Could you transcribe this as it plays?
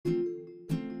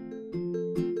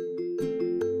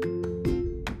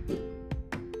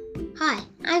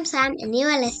I'm Sam and you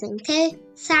are listening to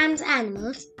Sam's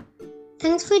Animals.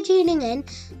 Thanks for tuning in.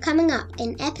 Coming up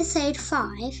in episode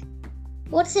 5,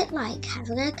 what's it like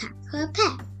having a cat for a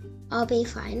pet? I'll be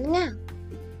finding out.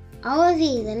 I'll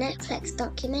review the Netflix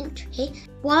documentary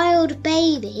Wild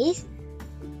Babies,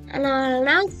 and I'll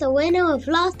announce the winner of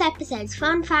last episode's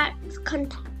Fun Facts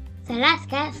contest. So let's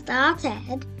get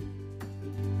started.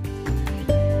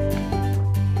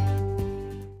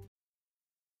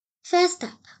 First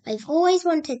up, I've always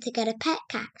wanted to get a pet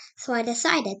cat, so I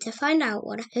decided to find out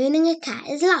what owning a cat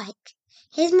is like.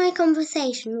 Here's my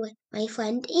conversation with my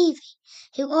friend Evie,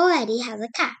 who already has a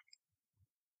cat.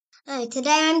 Today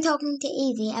I'm talking to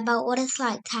Evie about what it's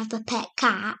like to have a pet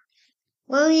cat.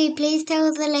 Will you please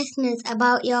tell the listeners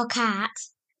about your cat?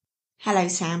 Hello,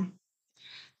 Sam.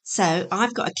 So,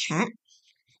 I've got a cat.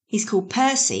 He's called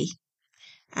Percy,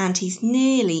 and he's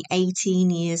nearly 18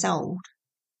 years old.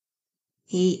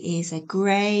 He is a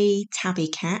grey tabby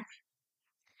cat,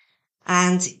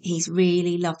 and he's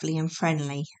really lovely and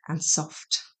friendly and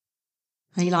soft.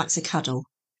 He likes a cuddle.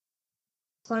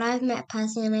 Well, I've met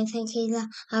Percy and I think he's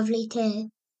lovely too.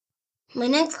 My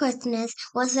next question is,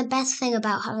 what's the best thing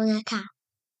about having a cat?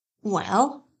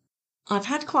 Well, I've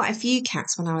had quite a few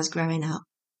cats when I was growing up,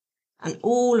 and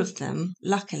all of them,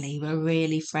 luckily, were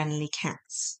really friendly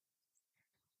cats.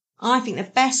 I think the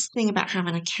best thing about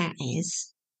having a cat is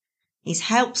he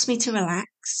helps me to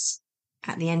relax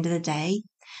at the end of the day.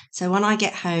 So when I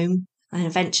get home and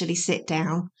eventually sit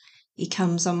down, he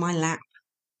comes on my lap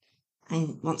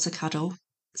and wants a cuddle.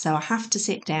 So I have to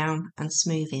sit down and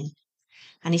smooth him.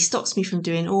 And he stops me from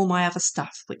doing all my other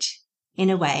stuff, which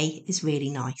in a way is really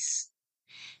nice.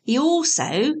 He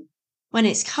also, when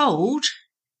it's cold,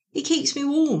 he keeps me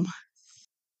warm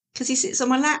because he sits on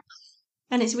my lap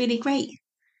and it's really great.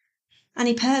 And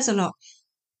he purrs a lot.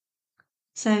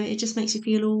 So it just makes you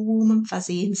feel all warm and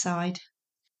fuzzy inside.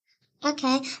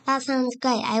 Okay, that sounds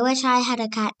great. I wish I had a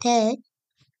cat too.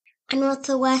 And what's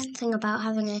the worst thing about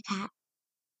having a cat?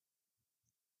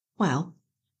 Well,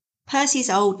 Percy's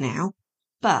old now,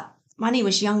 but when he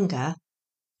was younger,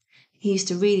 he used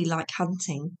to really like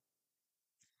hunting.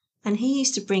 And he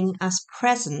used to bring us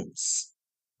presents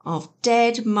of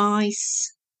dead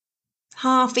mice,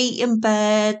 half-eaten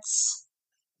birds,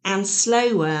 and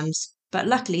slow worms. But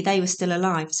luckily they were still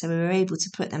alive, so we were able to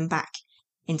put them back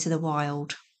into the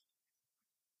wild.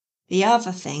 The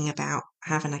other thing about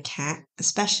having a cat,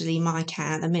 especially my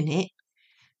cat at the minute,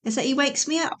 is that he wakes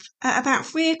me up at about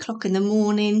 3 o'clock in the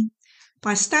morning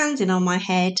by standing on my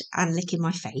head and licking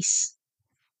my face.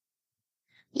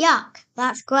 Yuck,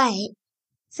 that's great.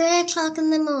 3 o'clock in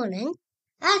the morning?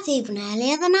 That's even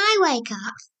earlier than I wake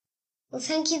up. Well,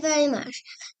 thank you very much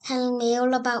for telling me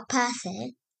all about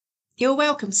Percy. You're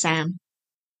welcome, Sam.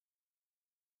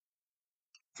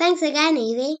 Thanks again,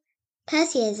 Evie.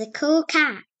 Percy is a cool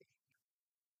cat.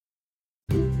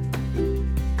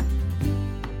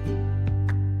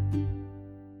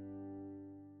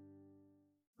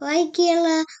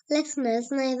 Regular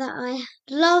listeners know that I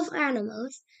love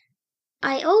animals.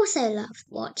 I also love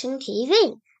watching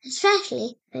TV,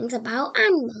 especially things about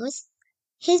animals.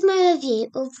 Here's my review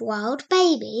of Wild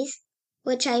Babies,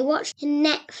 which I watched in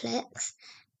Netflix.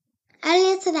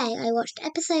 Earlier today I watched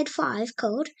episode 5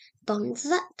 called Bonds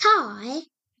That Tie.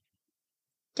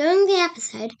 During the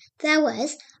episode there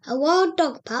was a wild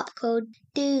dog pup called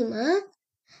Duma,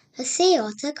 a sea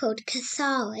otter called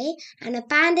Kasari, and a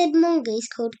banded mongoose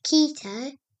called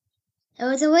Keto. It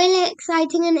was a really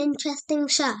exciting and interesting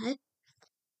show.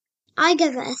 I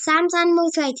give it a Sam's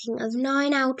Animals rating of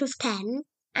 9 out of 10,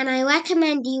 and I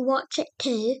recommend you watch it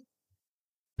too.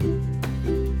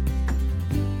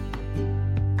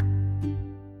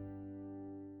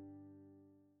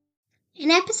 In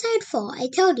episode 4, I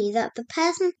told you that the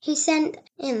person who sent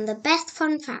in the best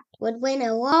fun fact would win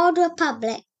a Wild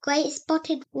Republic Great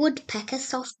Spotted Woodpecker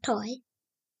soft toy.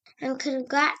 And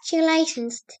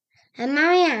congratulations to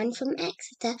Marianne from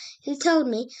Exeter, who told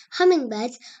me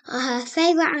hummingbirds are her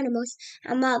favourite animals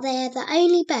and that they are the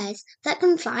only birds that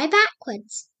can fly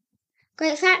backwards.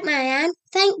 Great fact, Marianne.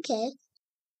 Thank you.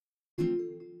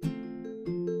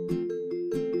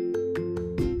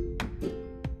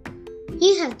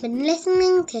 You have been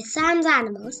listening to Sam's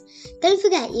Animals. Don't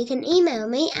forget you can email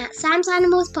me at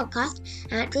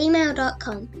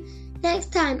samsanimalspodcast@gmail.com.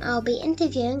 Next time I'll be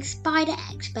interviewing spider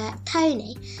expert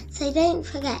Tony, so don't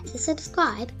forget to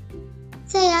subscribe.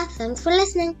 See ya, thanks for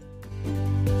listening.